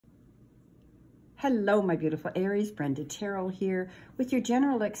Hello, my beautiful Aries. Brenda Terrell here with your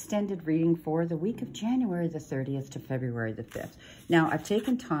general extended reading for the week of January the 30th to February the 5th. Now, I've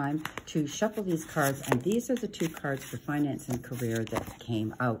taken time to shuffle these cards, and these are the two cards for finance and career that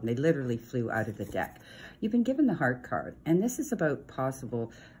came out, and they literally flew out of the deck. You've been given the heart card, and this is about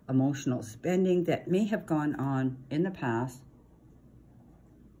possible emotional spending that may have gone on in the past,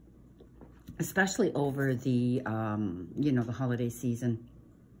 especially over the, the holiday season.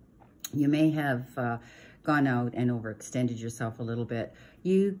 You may have gone out and overextended yourself a little bit.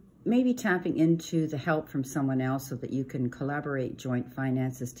 You may be tapping into the help from someone else so that you can collaborate joint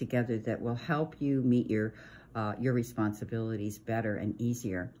finances together that will help you meet your responsibilities better and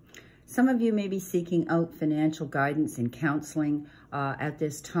easier. Some of you may be seeking out financial guidance and counseling at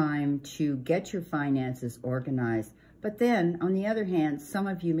this time to get your finances organized. But then, on the other hand, some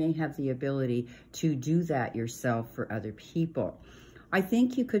of you may have the ability to do that yourself for other people. I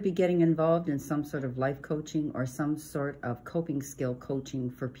think you could be getting involved in some sort of life coaching or some sort of coping skill coaching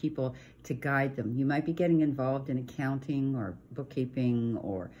for people to guide them. You might be getting involved in accounting or bookkeeping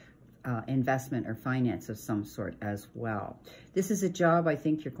or investment or finance of some sort as well. This is a job I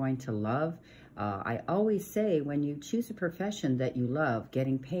think you're going to love. I always say when you choose a profession that you love,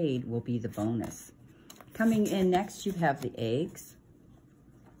 getting paid will be the bonus. Coming in next, you have the eggs.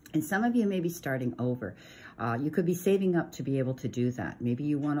 And some of you may be starting over. You could be saving up to be able to do that. Maybe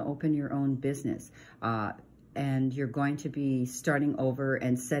you want to open your own business and you're going to be starting over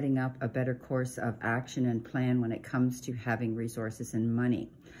and setting up a better course of action and plan when it comes to having resources and money.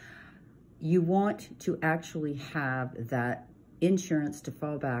 You want to actually have that insurance to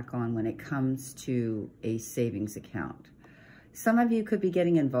fall back on when it comes to a savings account. Some of you could be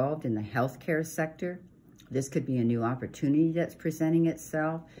getting involved in the healthcare sector. This could be a new opportunity that's presenting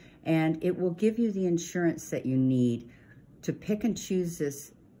itself, and it will give you the insurance that you need to pick and choose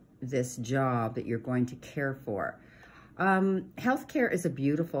this job that you're going to care for. Healthcare is a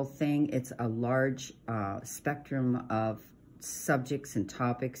beautiful thing. It's a large spectrum of subjects and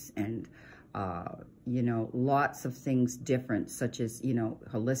topics and, lots of things different, such as,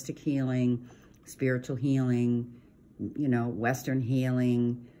 holistic healing, spiritual healing, Western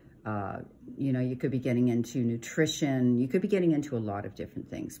healing. You could be getting into nutrition. You could be getting into a lot of different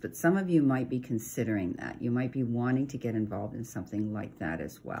things, but some of you might be considering that. You might be wanting to get involved in something like that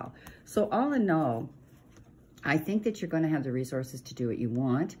as well. So all in all, I think that you're going to have the resources to do what you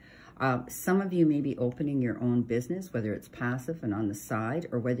want. Some of you may be opening your own business, whether it's passive and on the side,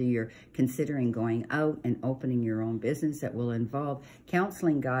 or whether you're considering going out and opening your own business that will involve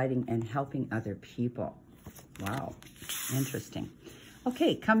counseling, guiding, and helping other people. Wow, interesting.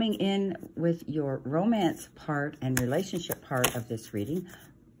 Okay, coming in with your romance part and relationship part of this reading,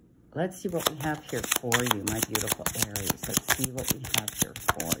 let's see what we have here for you, my beautiful Aries. Let's see what we have here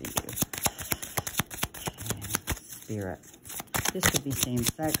for you. Okay, Spirit. This could be same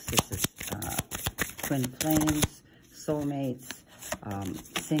sex. This is twin flames, soulmates,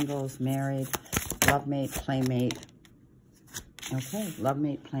 singles, married, love mate, playmate. Okay, love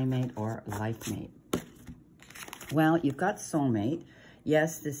mate, playmate, or life mate. Well, you've got soulmate.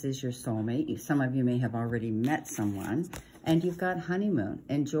 Yes, this is your soulmate. Some of you may have already met someone. And you've got honeymoon.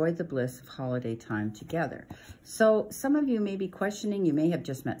 Enjoy the bliss of holiday time together. So some of you may be questioning. You may have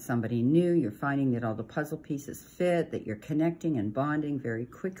just met somebody new. You're finding that all the puzzle pieces fit, that you're connecting and bonding very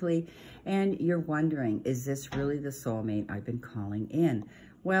quickly. And you're wondering, is this really the soulmate I've been calling in?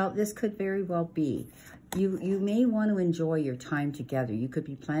 Well, this could very well be. You may want to enjoy your time together. You could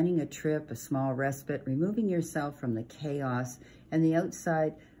be planning a trip, a small respite, removing yourself from the chaos and the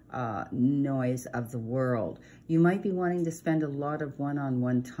outside noise of the world. You might be wanting to spend a lot of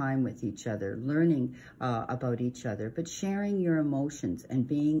one-on-one time with each other, learning about each other, but sharing your emotions and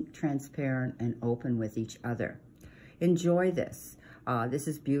being transparent and open with each other. Enjoy this. This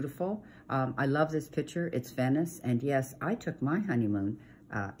is beautiful. I love this picture. It's Venice. And yes, I took my honeymoon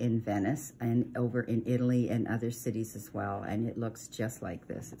in Venice and over in Italy and other cities as well. And it looks just like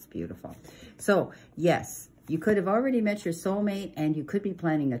this. It's beautiful. So yes, you could have already met your soulmate, and you could be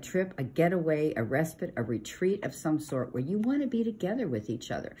planning a trip, a getaway, a respite, a retreat of some sort where you want to be together with each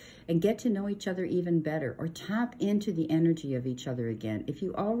other and get to know each other even better, or tap into the energy of each other again. If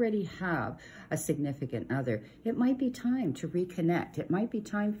you already have a significant other, it might be time to reconnect. It might be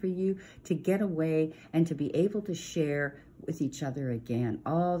time for you to get away and to be able to share with each other again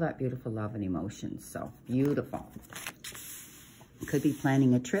all that beautiful love and emotions. So beautiful. Could be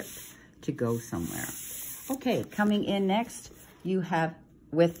planning a trip to go somewhere. Okay, coming in next, you have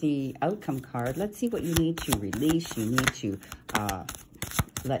with the outcome card. Let's see what you need to release, you need to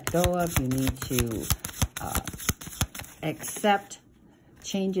let go of, you need to accept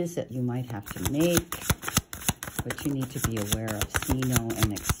changes that you might have to make, but you need to be aware of, see, know,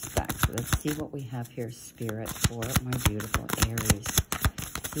 and expect. So let's see what we have here, Spirit, for my beautiful Aries.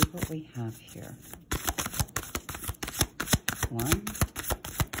 See what we have here. 1,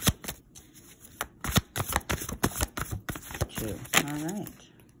 2. All right.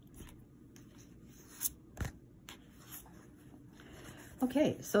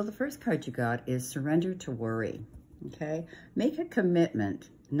 Okay, so the first card you got is surrender to worry. Okay, make a commitment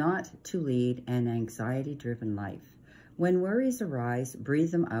not to lead an anxiety-driven life. When worries arise,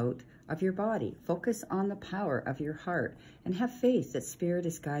 breathe them out of your body. Focus on the power of your heart and have faith that Spirit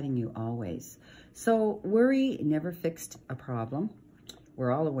is guiding you always. So worry never fixed a problem.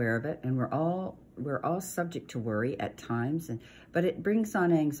 We're all aware of it, and we're all subject to worry at times, but it brings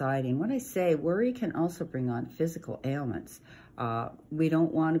on anxiety. And when I say worry can also bring on physical ailments. We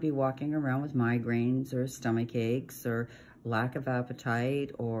don't want to be walking around with migraines or stomach aches or lack of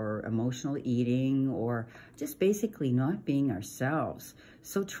appetite or emotional eating or just basically not being ourselves.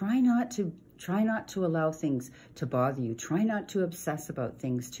 So try not to allow things to bother you. Try not to obsess about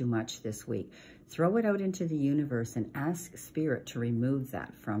things too much this week. Throw it out into the universe and ask Spirit to remove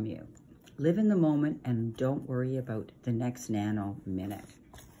that from you. Live in the moment and don't worry about the next nano minute.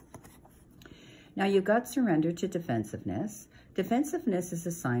 Now you've got surrender to defensiveness. Defensiveness is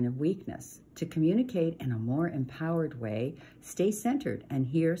a sign of weakness. To communicate in a more empowered way, stay centered and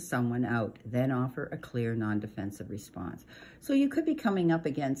hear someone out, then offer a clear, non-defensive response. So you could be coming up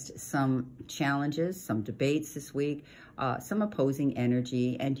against some challenges, some debates this week, some opposing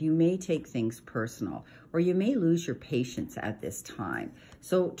energy, and you may take things personal, or you may lose your patience at this time.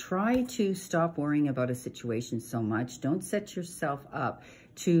 So try to stop worrying about a situation so much. Don't set yourself up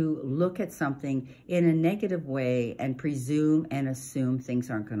to look at something in a negative way and presume and assume things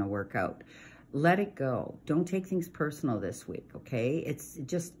aren't going to work out. Let it go. Don't take things personal this week, okay? It's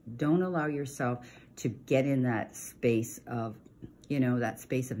just, don't allow yourself to get in that space of, that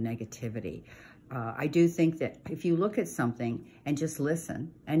space of negativity. I do think that if you look at something and just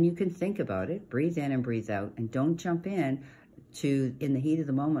listen, and you can think about it, breathe in and breathe out, and don't jump in the heat of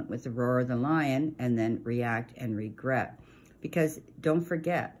the moment with the roar of the lion and then react and regret. Because don't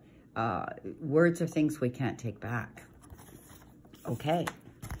forget, words are things we can't take back. Okay,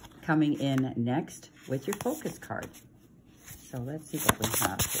 coming in next with your focus card. So let's see what we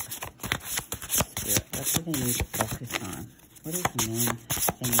have here. What do they need to focus on? What is the main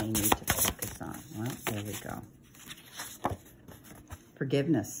thing they need to focus on? Well, there we go.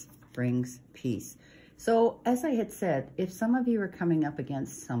 Forgiveness brings peace. So as I had said, if some of you are coming up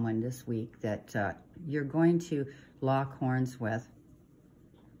against someone this week that you're going to lock horns with,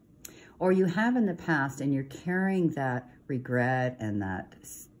 or you have in the past and you're carrying that regret and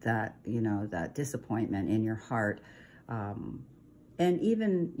that disappointment in your heart, and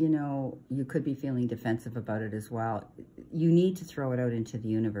even, you could be feeling defensive about it as well. You need to throw it out into the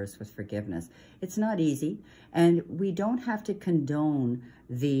universe with forgiveness. It's not easy, and we don't have to condone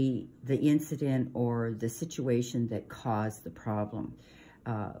the incident or the situation that caused the problem.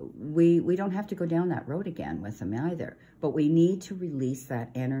 We don't have to go down that road again with them either, but we need to release that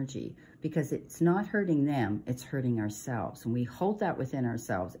energy because it's not hurting them, it's hurting ourselves. And we hold that within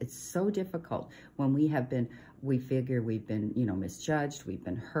ourselves. It's so difficult when we figure we've been, misjudged, we've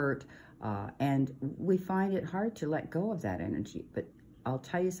been hurt, and we find it hard to let go of that energy. But I'll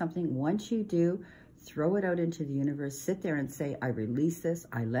tell you something, once you do, throw it out into the universe, sit there and say, I release this,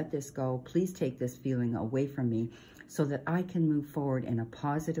 I let this go, please take this feeling away from me so that I can move forward in a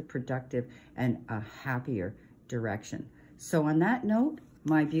positive, productive, and a happier direction. So on that note,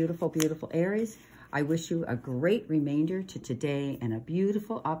 my beautiful, beautiful Aries, I wish you a great remainder to today and a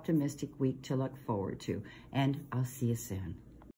beautiful, optimistic week to look forward to. And I'll see you soon.